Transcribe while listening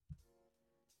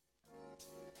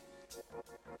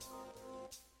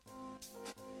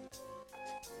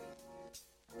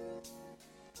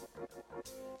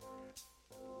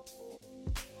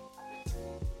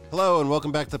Hello and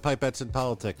welcome back to Pipettes in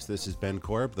Politics. This is Ben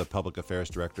Korb, the Public Affairs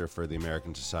Director for the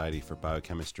American Society for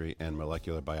Biochemistry and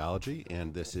Molecular Biology,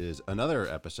 and this is another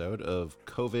episode of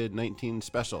COVID-19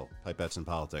 Special, Pipettes in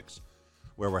Politics,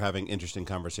 where we're having interesting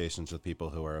conversations with people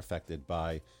who are affected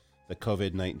by the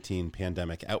COVID-19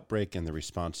 pandemic outbreak and the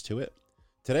response to it.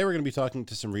 Today we're going to be talking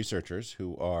to some researchers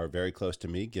who are very close to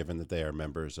me, given that they are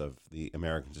members of the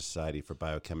American Society for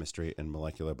Biochemistry and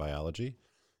Molecular Biology,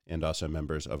 and also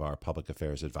members of our Public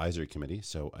Affairs Advisory Committee,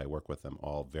 so I work with them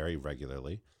all very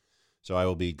regularly. So I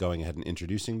will be going ahead and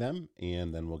introducing them,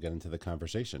 and then we'll get into the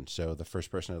conversation. So the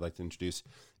first person I'd like to introduce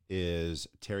is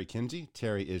Terry Kinsey.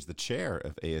 Terry is the chair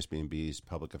of ASBMB's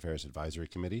Public Affairs Advisory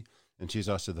Committee, and she's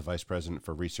also the vice president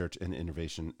for research and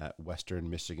innovation at Western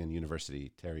Michigan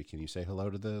University. Terry, can you say hello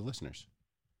to the listeners?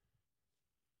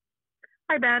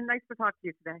 Hi, Ben. Nice to talk to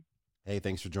you today. Hey,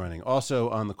 thanks for joining. Also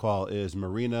on the call is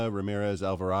Marina Ramirez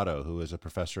Alvarado, who is a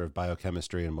professor of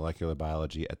biochemistry and molecular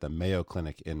biology at the Mayo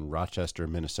Clinic in Rochester,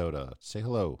 Minnesota. Say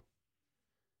hello.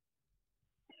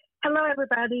 Hello,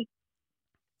 everybody.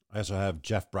 I also have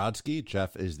Jeff Brodsky.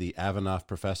 Jeff is the Avanoff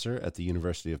Professor at the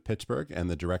University of Pittsburgh and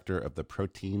the director of the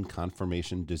Protein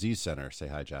Conformation Disease Center. Say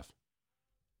hi, Jeff.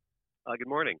 Good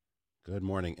morning. Good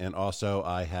morning. And also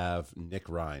I have Nick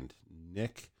Rind.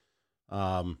 Nick,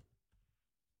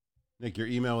 your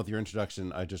email with your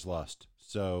introduction, I just lost.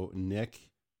 So, Nick,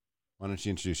 why don't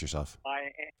you introduce yourself?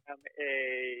 I am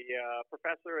a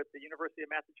professor at the University of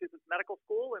Massachusetts Medical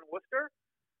School in Worcester.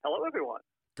 Hello, everyone.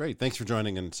 Great. Thanks for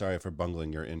joining, and sorry for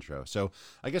bungling your intro. So,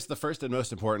 I guess the first and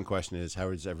most important question is, how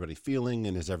is everybody feeling,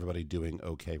 and is everybody doing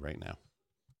okay right now?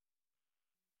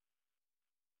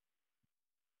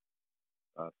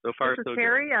 So far, this is so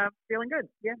Terry. good. Feeling good.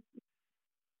 Yeah.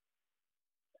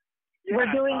 Yeah,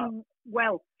 We're doing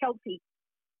well, healthy.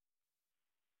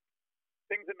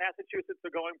 Things in Massachusetts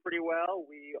are going pretty well.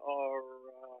 We are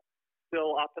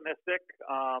still optimistic,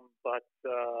 but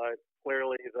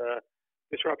clearly the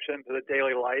disruption to the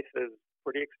daily life is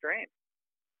pretty extreme.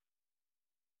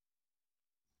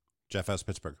 Jeff, how's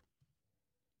Pittsburgh?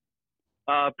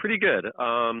 Pretty good.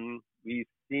 We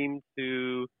seem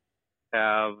to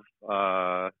have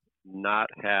not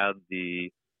had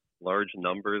the large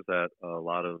numbers that a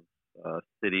lot of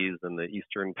cities in the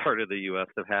eastern part of the U.S.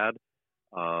 have had.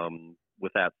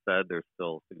 With that said, there's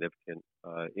still significant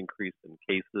increase in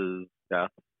cases,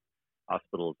 deaths,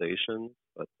 hospitalizations.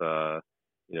 But,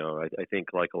 I think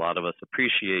like a lot of us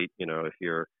appreciate, if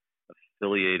you're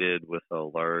affiliated with a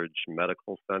large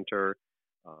medical center,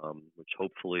 which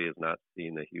hopefully is not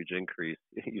seeing a huge increase,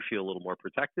 you feel a little more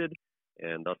protected.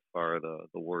 And thus far,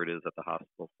 the word is that the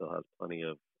hospital still has plenty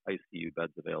of ICU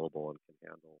beds available and can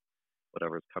handle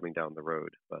whatever's coming down the road.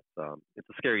 But it's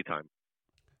a scary time.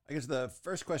 I guess the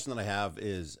first question that I have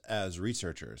is, as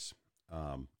researchers,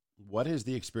 what has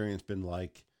the experience been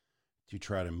like to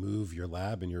try to move your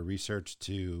lab and your research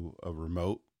to a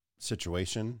remote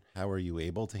situation? How are you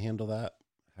able to handle that?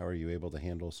 How are you able to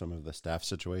handle some of the staff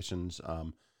situations?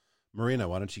 Marina,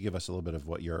 why don't you give us a little bit of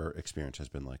what your experience has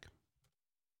been like?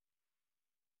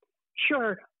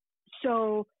 Sure.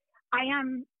 So I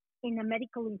am in a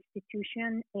medical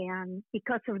institution, and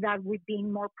because of that, we've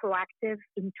been more proactive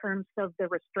in terms of the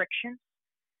restrictions.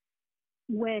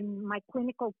 When my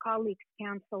clinical colleagues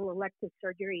cancel elective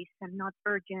surgeries and not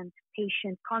urgent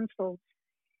patient consults,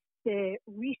 the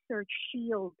research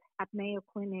shield at Mayo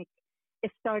Clinic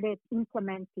started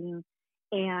implementing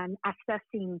and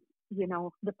assessing,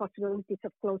 the possibilities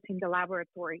of closing the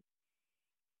laboratory.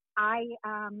 I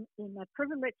am in a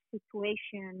privileged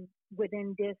situation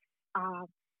within this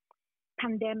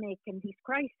pandemic and this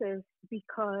crisis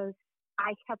because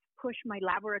I have pushed my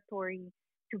laboratory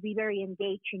to be very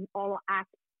engaged in all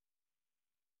aspects.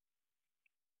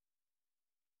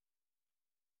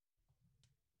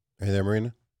 Are you there,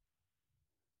 Marina?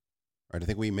 All right, I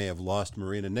think we may have lost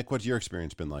Marina. Nick, what's your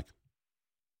experience been like?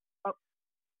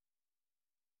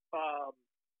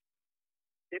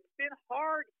 It's been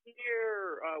hard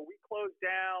here. We closed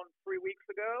down 3 weeks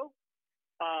ago.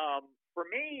 For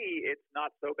me, it's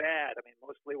not so bad. I mean,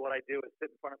 mostly what I do is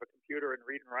sit in front of a computer and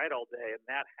read and write all day, and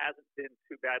that hasn't been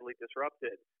too badly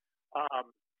disrupted.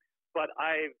 But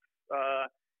I've,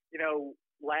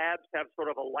 labs have sort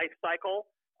of a life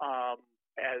cycle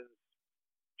as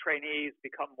trainees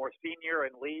become more senior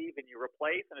and leave and you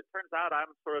replace. And it turns out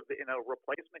I'm sort of in a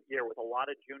replacement year with a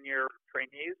lot of junior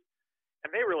trainees,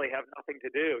 and they really have nothing to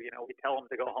do. We tell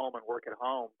them to go home and work at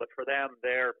home, but for them,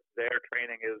 their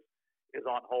training is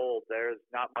on hold. There's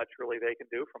not much really they can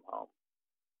do from home.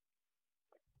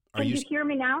 Can you hear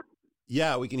me now?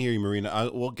 Yeah, we can hear you, Marina.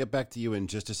 We'll get back to you in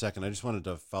just a second. I just wanted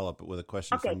to follow up with a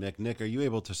question from Nick. Nick, are you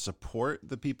able to support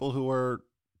the people who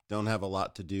don't have a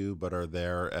lot to do but are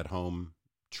there at home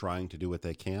trying to do what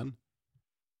they can?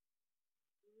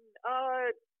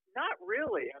 Not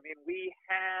really. I mean,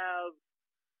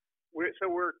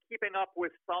 we're keeping up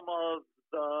with some of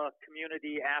the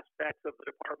community aspects of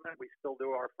the department. We still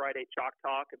do our Friday Chalk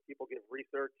Talk, and people give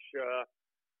research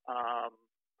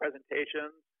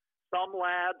presentations. Some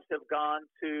labs have gone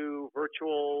to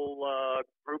virtual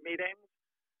group meetings.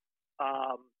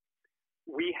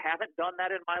 We haven't done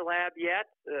that in my lab yet.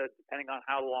 Depending on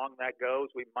how long that goes,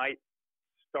 we might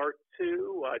start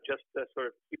to just to sort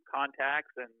of keep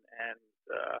contacts and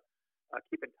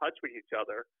keep in touch with each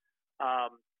other.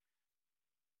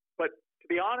 But to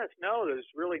be honest, no, there's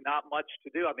really not much to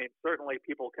do. I mean, certainly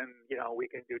people can, we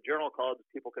can do journal clubs,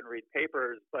 people can read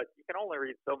papers, but you can only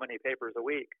read so many papers a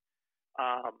week.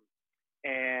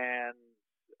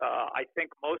 I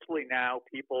think mostly now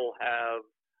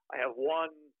I have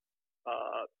one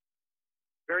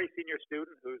very senior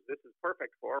student who this is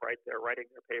perfect for, right? They're writing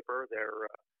their paper.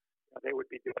 They would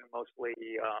be doing mostly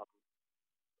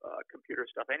computer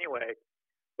stuff anyway.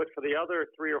 But for the other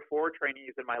 3 or 4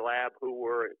 trainees in my lab who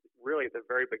were really at the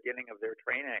very beginning of their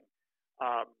training,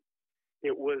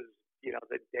 it was,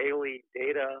 the daily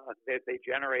data that they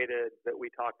generated that we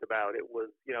talked about. It was,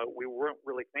 we weren't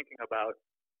really thinking about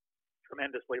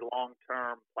tremendously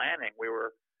long-term planning. We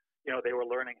were, they were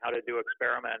learning how to do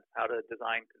experiments, how to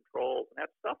design controls, and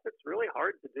that stuff that's really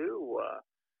hard to do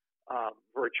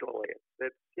virtually.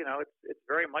 It's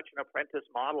very much an apprentice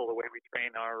model, the way we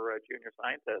train our junior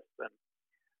scientists. And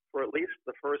for at least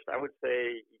the first, I would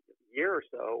say, year or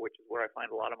so, which is where I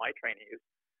find a lot of my trainees,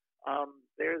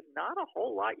 there's not a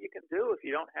whole lot you can do if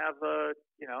you don't have,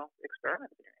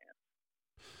 experiments in your hands.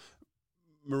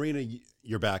 Marina,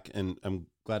 you're back, and I'm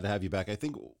glad to have you back. I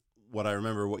think what I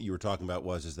remember what you were talking about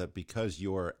is that because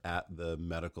you're at the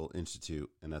medical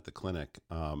institute and at the clinic,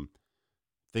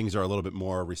 things are a little bit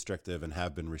more restrictive and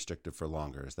have been restrictive for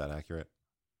longer. Is that accurate?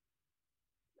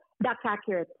 That's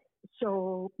accurate.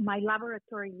 So my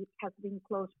laboratory has been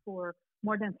closed for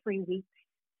more than 3 weeks,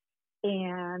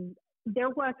 and there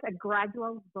was a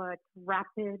gradual but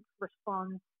rapid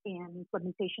response and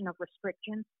implementation of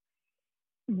restrictions.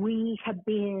 We have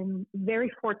been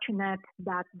very fortunate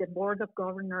that the Board of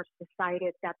Governors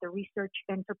decided that the research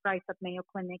enterprise at Mayo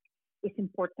Clinic is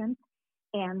important,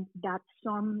 and that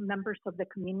some members of the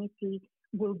community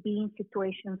will be in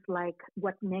situations like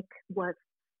what Nick was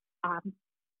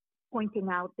pointing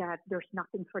out, that there's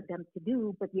nothing for them to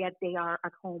do, but yet they are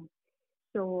at home.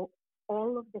 So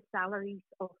all of the salaries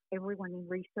of everyone in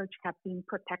research have been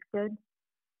protected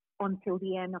until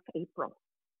the end of April,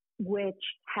 which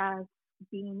has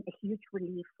been a huge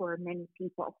relief for many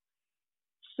people.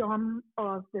 Some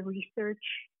of the research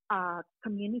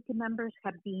community members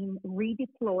have been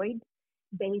redeployed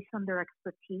based on their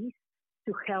expertise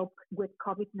to help with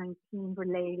COVID-19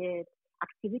 related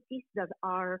activities that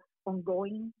are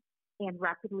ongoing and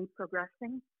rapidly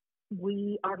progressing.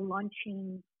 We are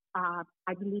launching,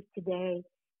 I believe today,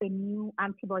 a new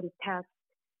antibody test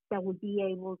that will be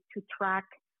able to track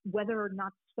whether or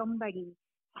not somebody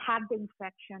had the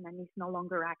infection and is no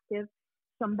longer active,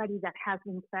 somebody that has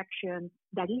the infection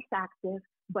that is active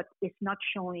but is not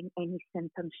showing any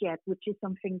symptoms yet, which is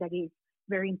something that is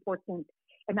very important.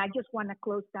 And I just want to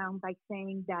close down by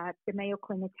saying that the Mayo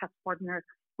Clinic has partnered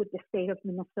with the state of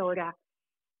Minnesota.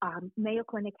 Mayo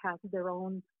Clinic has their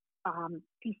own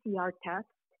PCR test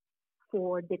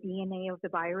for the DNA of the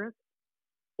virus.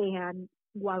 And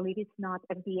while it is not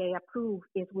FDA approved,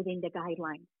 it's within the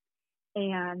guidelines.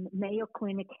 And Mayo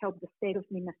Clinic helped the state of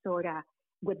Minnesota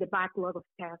with the backlog of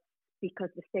tests because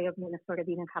the state of Minnesota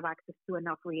didn't have access to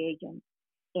enough reagents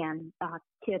and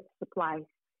kit supplies.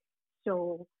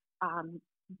 So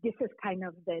this is kind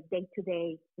of the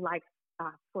day-to-day life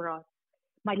for us.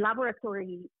 My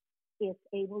laboratory is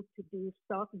able to do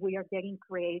stuff. We are getting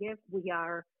creative. We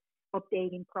are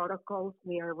updating protocols.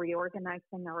 We are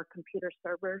reorganizing our computer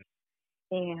servers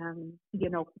and,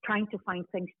 trying to find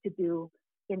things to do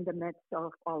in the midst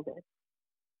of all this.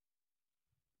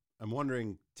 I'm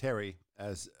wondering, Terry,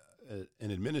 as an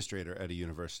administrator at a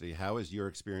university, how is your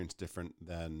experience different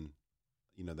than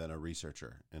a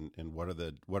researcher, and what are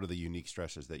the unique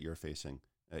stresses that you're facing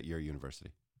at your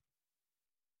university?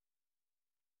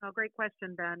 Oh, great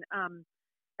question, Ben.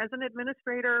 As an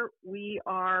administrator, we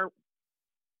are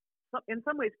in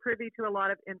some ways privy to a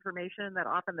lot of information that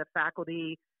often the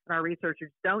faculty and our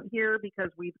researchers don't hear because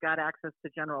we've got access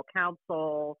to general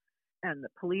counsel and the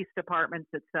police departments,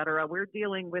 et cetera. We're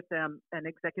dealing with an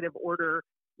executive order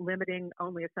limiting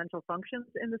only essential functions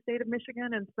in the state of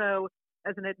Michigan. And so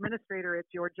as an administrator,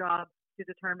 it's your job to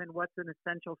determine what's an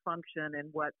essential function and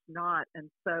what's not. And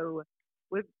so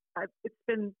it's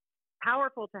been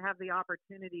powerful to have the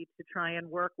opportunity to try and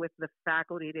work with the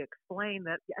faculty to explain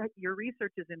that your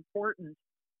research is important,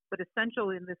 but essential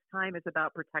in this time is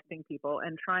about protecting people,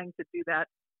 and trying to do that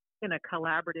in a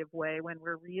collaborative way when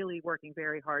we're really working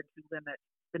very hard to limit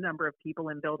the number of people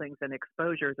in buildings and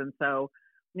exposures. And so,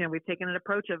 we've taken an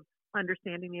approach of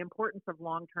understanding the importance of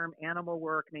long-term animal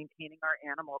work, maintaining our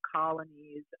animal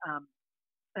colonies,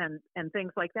 and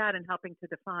things like that, and helping to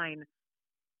define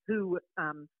who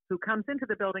comes into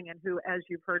the building and who, as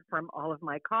you've heard from all of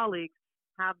my colleagues,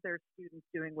 have their students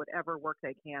doing whatever work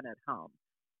they can at home.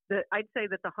 I'd say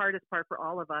that the hardest part for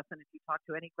all of us, and if you talk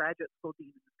to any graduate school dean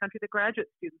in this country, the graduate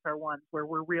students are ones where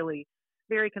we're really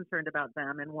very concerned about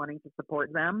them and wanting to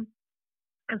support them,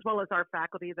 as well as our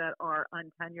faculty that are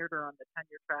untenured or on the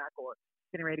tenure track or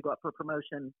getting ready to go up for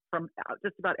promotion from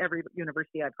just about every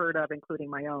university I've heard of, including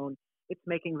my own. It's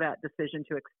making that decision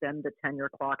to extend the tenure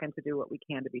clock and to do what we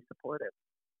can to be supportive.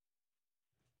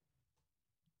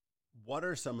 What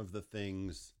are some of the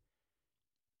things,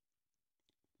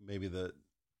 maybe the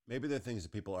things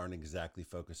that people aren't exactly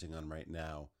focusing on right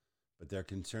now, but they're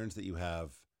concerns that you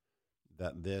have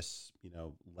that this,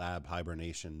 lab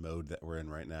hibernation mode that we're in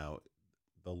right now,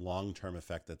 the long-term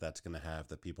effect that's going to have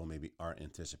that people maybe aren't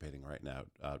anticipating right now.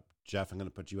 Jeff, I'm going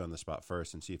to put you on the spot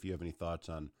first and see if you have any thoughts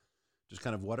on just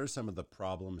kind of what are some of the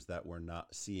problems that we're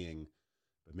not seeing,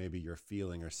 but maybe you're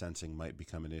feeling or sensing might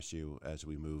become an issue as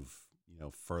we move,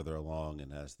 further along,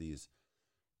 and as these,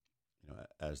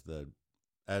 as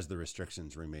the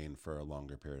restrictions remain for a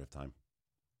longer period of time.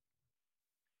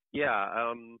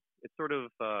 Yeah, it sort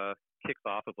of kicks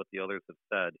off of what the others have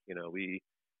said.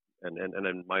 And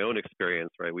in my own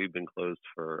experience, right, we've been closed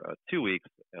for 2 weeks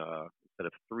instead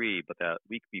of 3, but that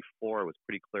week before it was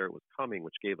pretty clear it was coming,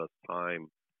 which gave us time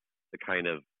to kind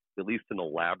of, at least in the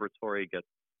laboratory,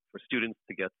 for students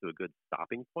to get to a good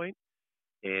stopping point,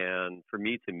 and for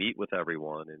me to meet with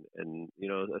everyone and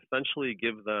essentially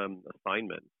give them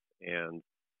assignments. And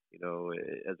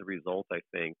as a result, I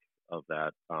think of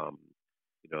that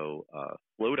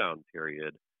slowdown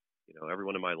period,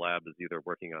 everyone in my lab is either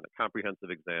working on a comprehensive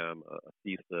exam, a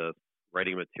thesis,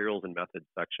 writing materials and methods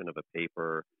section of a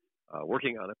paper,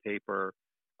 working on a paper,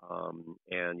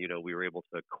 and we were able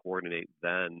to coordinate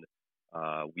then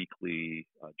weekly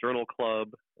journal club,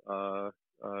 so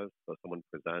someone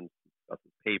presents,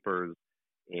 discusses papers,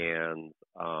 and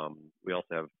we also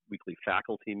have weekly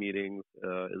faculty meetings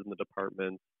in the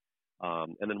department.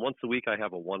 And then once a week, I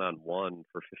have a one-on-one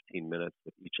for 15 minutes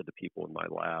with each of the people in my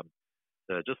lab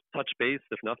to just touch base,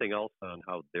 if nothing else, on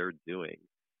how they're doing.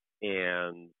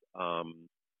 And,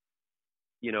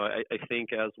 I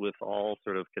think as with all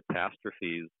sort of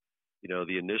catastrophes,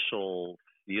 the initial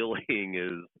feeling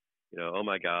is, oh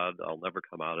my God, I'll never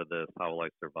come out of this. How will I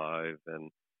survive? And,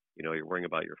 you're worrying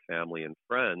about your family and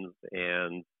friends.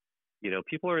 And,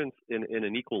 people are in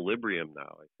an equilibrium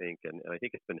now, I think, and I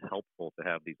think it's been helpful to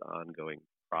have these ongoing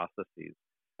processes.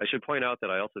 I should point out that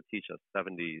I also teach a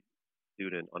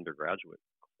 70-student undergraduate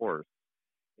course,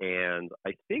 and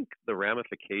I think the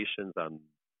ramifications on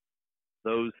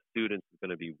those students is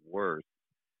going to be worse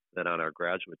than on our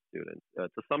graduate students.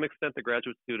 To some extent, the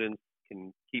graduate students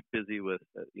can keep busy with,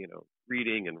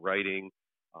 reading and writing.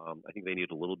 I think they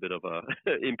need a little bit of a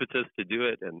impetus to do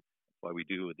it, and why we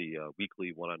do the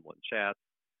weekly one-on-one chats.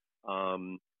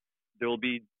 There will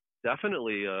be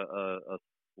definitely a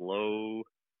slow,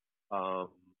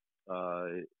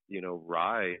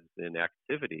 rise in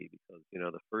activity because,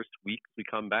 the first week we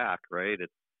come back, right,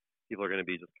 people are going to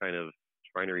be just kind of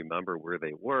trying to remember where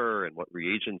they were and what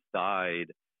reagents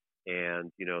died.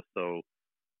 And, so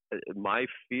my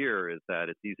fear is that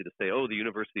it's easy to say, oh, the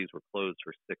universities were closed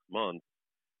for 6 months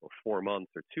or 4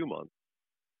 months or 2 months.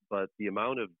 But the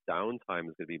amount of downtime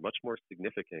is going to be much more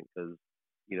significant because,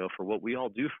 for what we all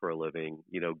do for a living,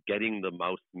 getting the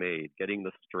mouse made, getting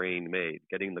the strain made,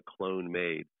 getting the clone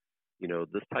made,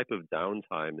 this type of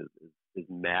downtime is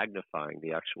magnifying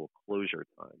the actual closure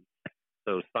time.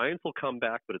 So science will come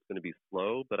back, but it's going to be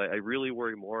slow. But I really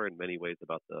worry more in many ways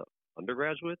about the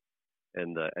undergraduates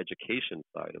and the education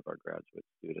side of our graduate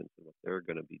students and what they're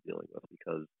going to be dealing with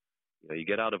because, you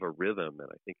get out of a rhythm, and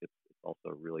I think it's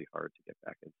also really hard to get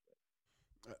back into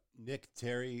it. Nick,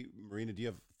 Terry, Marina, do you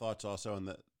have thoughts also on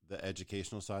the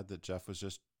educational side that Jeff was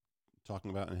just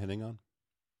talking about and hitting on?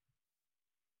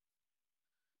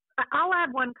 I'll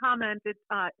add one comment. It's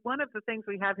one of the things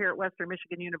we have here at Western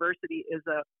Michigan University is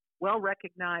a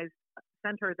well-recognized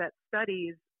center that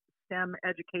studies STEM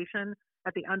education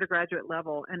at the undergraduate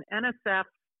level. And NSF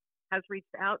has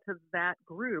reached out to that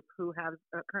group who has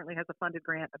currently has a funded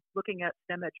grant looking at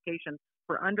STEM education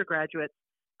for undergraduates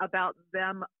about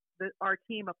our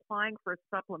team applying for a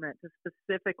supplement to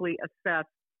specifically assess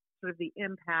sort of the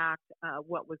impact,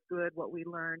 what was good, what we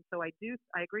learned. So I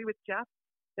agree with Jeff.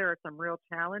 There are some real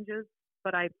challenges,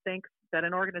 but I think that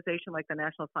an organization like the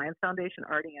National Science Foundation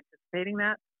already anticipating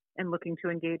that and looking to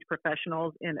engage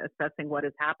professionals in assessing what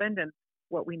has happened and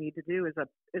what we need to do is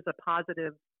a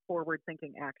positive,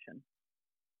 forward-thinking action.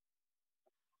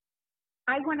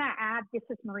 I want to add, this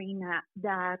is Marina,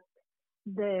 that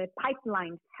the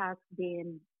pipelines have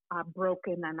been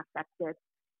broken and affected.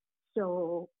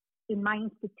 So in my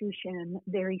institution,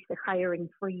 there is a hiring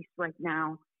freeze right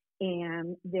now,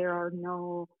 and there are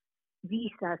no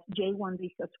visas, J-1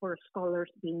 visas for scholars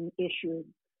being issued.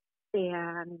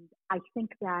 And I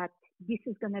think that this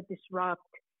is going to disrupt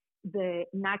the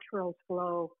natural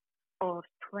flow of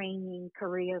training,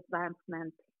 career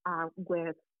advancement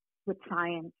with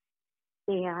science.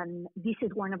 And this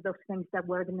is one of those things that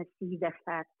we're going to see the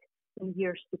effect in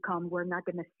years to come. We're not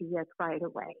going to see it right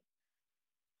away.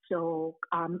 So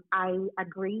I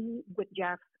agree with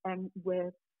Jeff and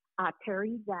with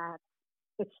Terry that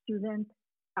the student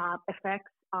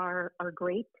effects are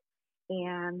great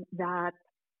and that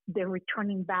the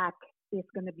returning back is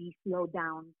going to be slowed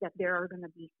down, that there are going to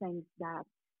be things that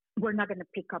we're not going to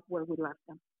pick up where we left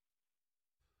them.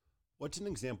 What's an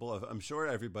example of, I'm sure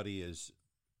everybody is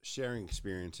sharing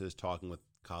experiences, talking with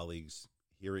colleagues,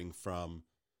 hearing from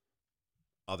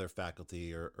other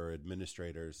faculty or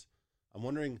administrators. I'm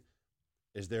wondering,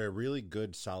 is there a really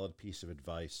good, solid piece of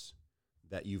advice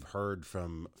that you've heard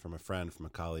from a friend, from a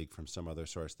colleague, from some other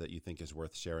source that you think is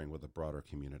worth sharing with a broader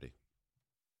community?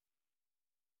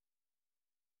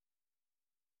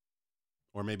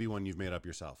 Or maybe one you've made up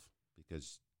yourself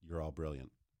because you're all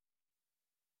brilliant.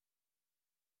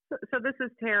 So this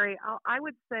is Terry. I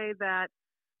would say that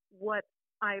what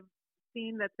I've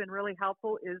seen that's been really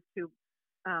helpful is to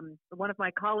one of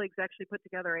my colleagues actually put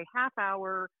together a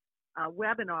half-hour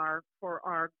webinar for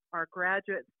our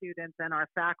graduate students and our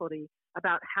faculty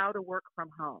about how to work from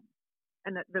home.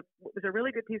 And was a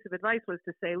really good piece of advice was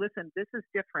to say, listen, this is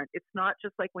different. It's not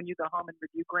just like when you go home and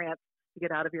review grants to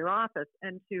get out of your office,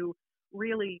 and to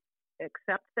really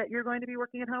accept that you're going to be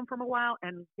working at home for a while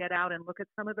and get out and look at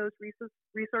some of those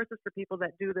resources for people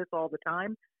that do this all the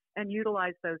time and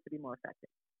utilize those to be more effective.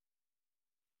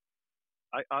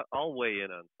 I'll weigh in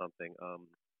on something.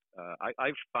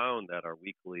 I've found that our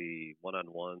weekly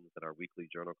one-on-ones and our weekly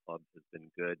journal clubs has been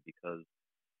good because,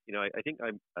 you know, I think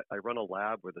I run a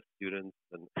lab where the students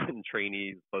and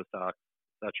trainees, postdocs,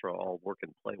 et cetera, all work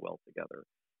and play well together.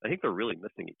 I think they're really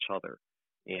missing each other.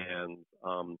 And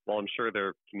while I'm sure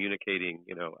they're communicating,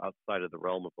 you know, outside of the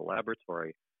realm of the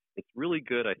laboratory, it's really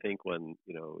good, I think, when,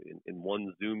 you know, in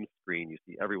one Zoom screen, you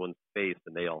see everyone's face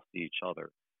and they all see each other.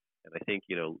 And I think,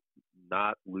 you know,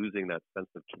 not losing that sense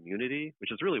of community,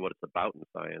 which is really what it's about in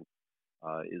science,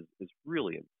 is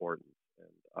really important.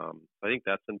 And I think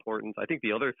that's important. I think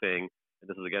the other thing, and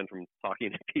this is again from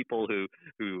talking to people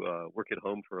who work at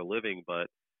home for a living, but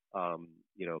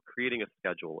you know, creating a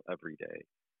schedule every day.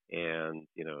 And,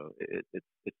 you know,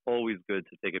 it's always good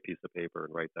to take a piece of paper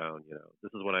and write down, you know, this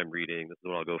is what I'm reading, this is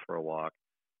when I'll go for a walk,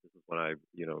 this is when I,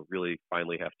 you know, really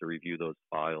finally have to review those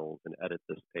files and edit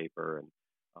this paper. And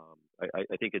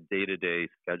I think a day-to-day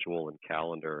schedule and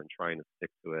calendar and trying to stick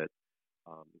to it,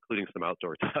 including some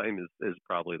outdoor time, is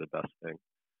probably the best thing.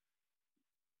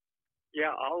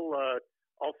 Yeah,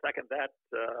 I'll second that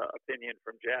opinion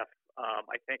from Jeff.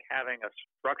 I think having a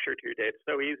structure to your day, it's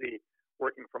so easy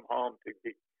working from home to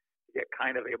get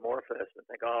kind of amorphous and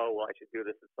think, oh, well, I should do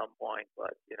this at some point,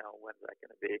 but, you know, when's that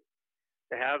going to be?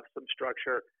 To have some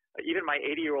structure, even my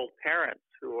 80-year-old parents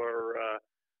who are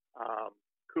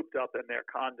cooped up in their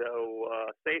condo,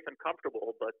 safe and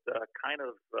comfortable, but kind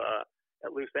of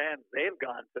at loose ends, they've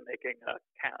gone to making a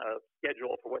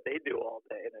schedule for what they do all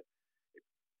day. And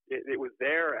it was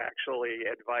their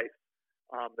actually advice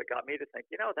that got me to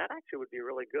think, you know, that actually would be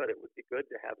really good. It would be good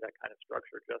to have that kind of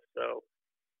structure just so,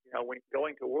 you know, when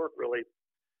going to work really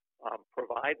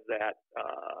provides that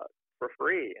for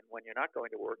free. And when you're not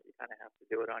going to work, you kind of have to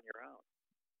do it on your own.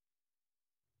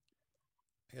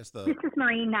 This is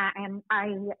Marina, and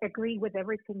I agree with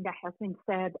everything that has been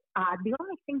said. The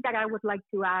only thing that I would like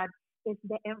to add is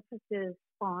the emphasis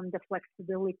on the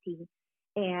flexibility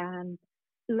and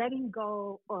letting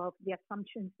go of the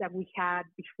assumptions that we had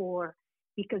before,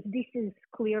 because this is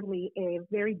clearly a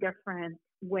very different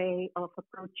way of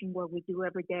approaching what we do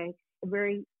every day, a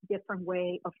very different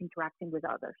way of interacting with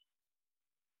others.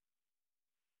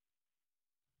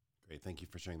 Great. Thank you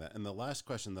for sharing that. And the last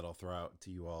question that I'll throw out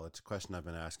to you all, it's a question I've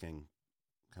been asking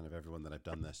kind of everyone that I've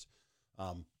done this.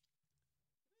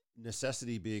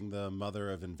 Necessity being the mother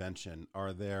of invention,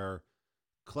 are there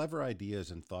clever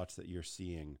ideas and thoughts that you're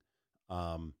seeing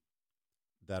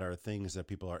that are things that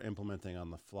people are implementing on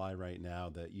the fly right now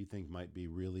that you think might be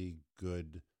really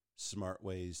good, smart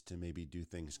ways to maybe do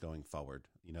things going forward?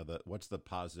 You know, what's the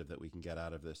positive that we can get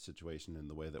out of this situation in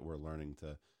the way that we're learning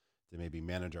to maybe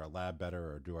manage our lab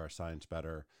better or do our science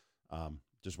better?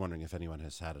 Just wondering if anyone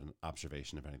has had an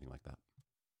observation of anything like that.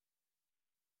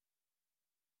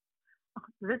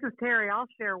 This is Terry. I'll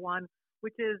share one,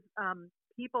 which is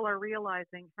people are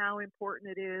realizing how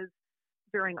important it is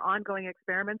during ongoing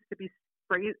experiments to be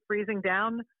freezing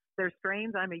down their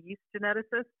strains. I'm a yeast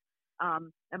geneticist,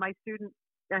 and my student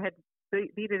had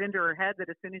beat it into her head that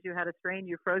as soon as you had a strain,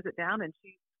 you froze it down, and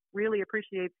she really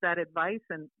appreciates that advice.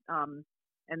 And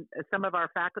some of our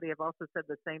faculty have also said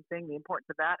the same thing, the importance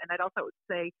of that. And I'd also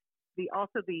say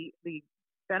the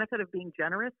benefit of being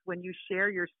generous when you share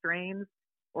your strains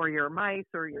or your mice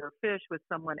or your fish with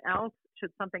someone else.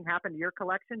 Should something happen to your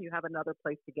collection, you have another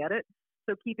place to get it.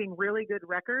 So keeping really good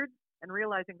records and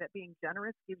realizing that being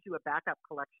generous gives you a backup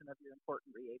collection of your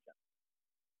important reagents.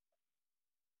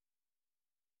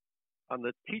 On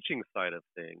the teaching side of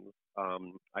things,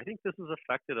 I think this has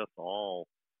affected us all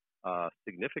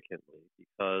significantly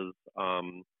because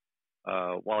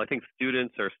while I think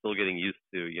students are still getting used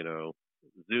to,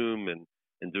 Zoom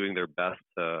and doing their best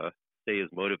to stay as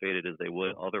motivated as they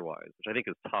would otherwise, which I think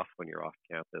is tough when you're off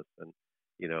campus and,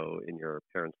 in your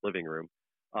parents' living room.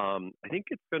 I think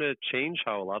it's going to change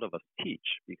how a lot of us teach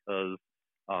because,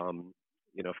 from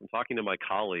talking to my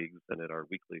colleagues and at our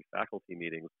weekly faculty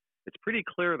meetings, it's pretty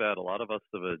clear that a lot of us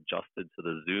have adjusted to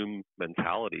the Zoom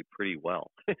mentality pretty well.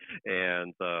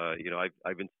 And,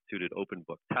 I've instituted open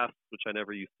book tests, which I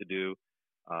never used to do.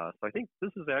 So I think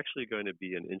this is actually going to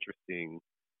be an interesting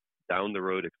down the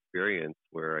road experience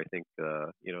where I think,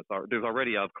 there's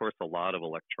already, of course, a lot of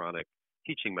electronic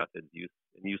teaching methods used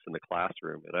in the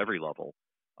classroom at every level.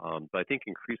 But I think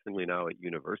increasingly now at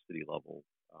university level,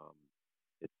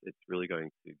 it's really going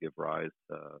to give rise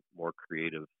to more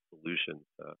creative solutions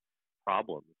to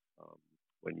problems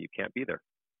when you can't be there.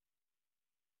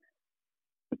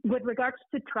 With regards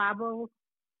to travel,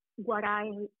 what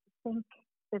I think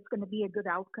is going to be a good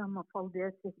outcome of all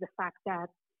this is the fact that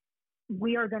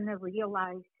we are going to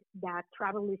realize that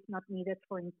travel is not needed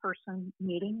for in-person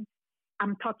meetings.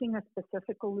 I'm talking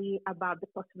specifically about the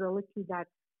possibility that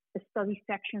the study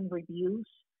section reviews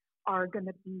are going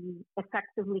to be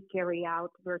effectively carried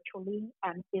out virtually,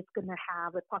 and it's going to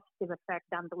have a positive effect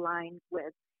down the line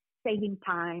with saving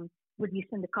time,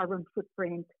 reducing the carbon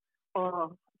footprint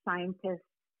of scientists,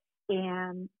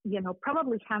 and,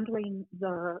 probably handling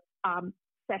the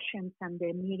sessions and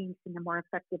the meetings in a more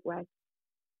effective way.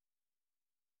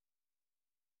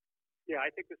 Yeah, I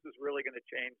think this is really going to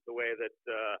change the way that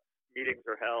meetings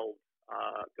are held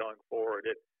going forward.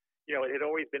 It had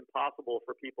always been possible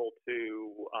for people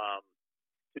to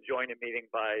join a meeting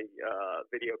by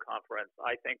video conference.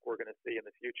 I think we're going to see in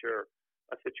the future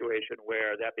a situation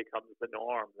where that becomes the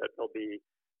norm, that there'll be,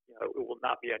 it will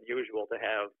not be unusual to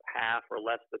have half or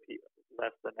less than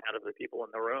that of the people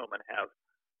in the room and have,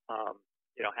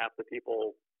 half the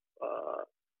people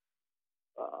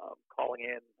calling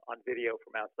in on video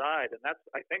from outside. And that's,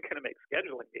 I think, going to make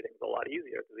scheduling meetings a lot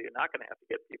easier because you're not going to have to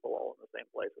get people all in the same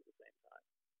place at the same time.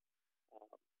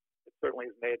 It certainly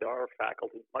has made our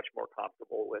faculty much more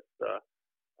comfortable with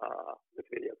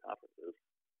video conferences.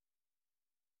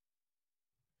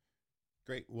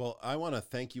 Great. Well, I want to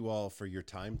thank you all for your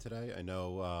time today. I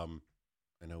know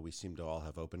we seem to all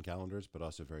have open calendars, but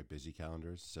also very busy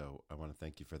calendars. So I want to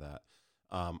thank you for that.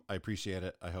 I appreciate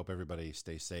it. I hope everybody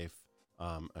stays safe.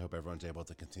 I hope everyone's able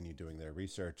to continue doing their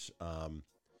research.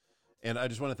 And I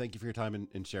just want to thank you for your time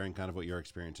in sharing kind of what your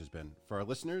experience has been. For our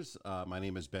listeners, my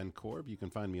name is Ben Korb. You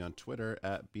can find me on Twitter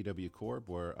at BWKorb,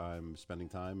 where I'm spending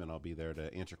time, and I'll be there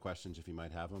to answer questions if you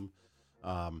might have them.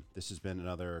 This has been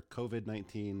another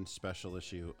COVID-19 special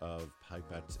issue of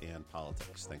Pipettes and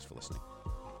Politics. Thanks for listening.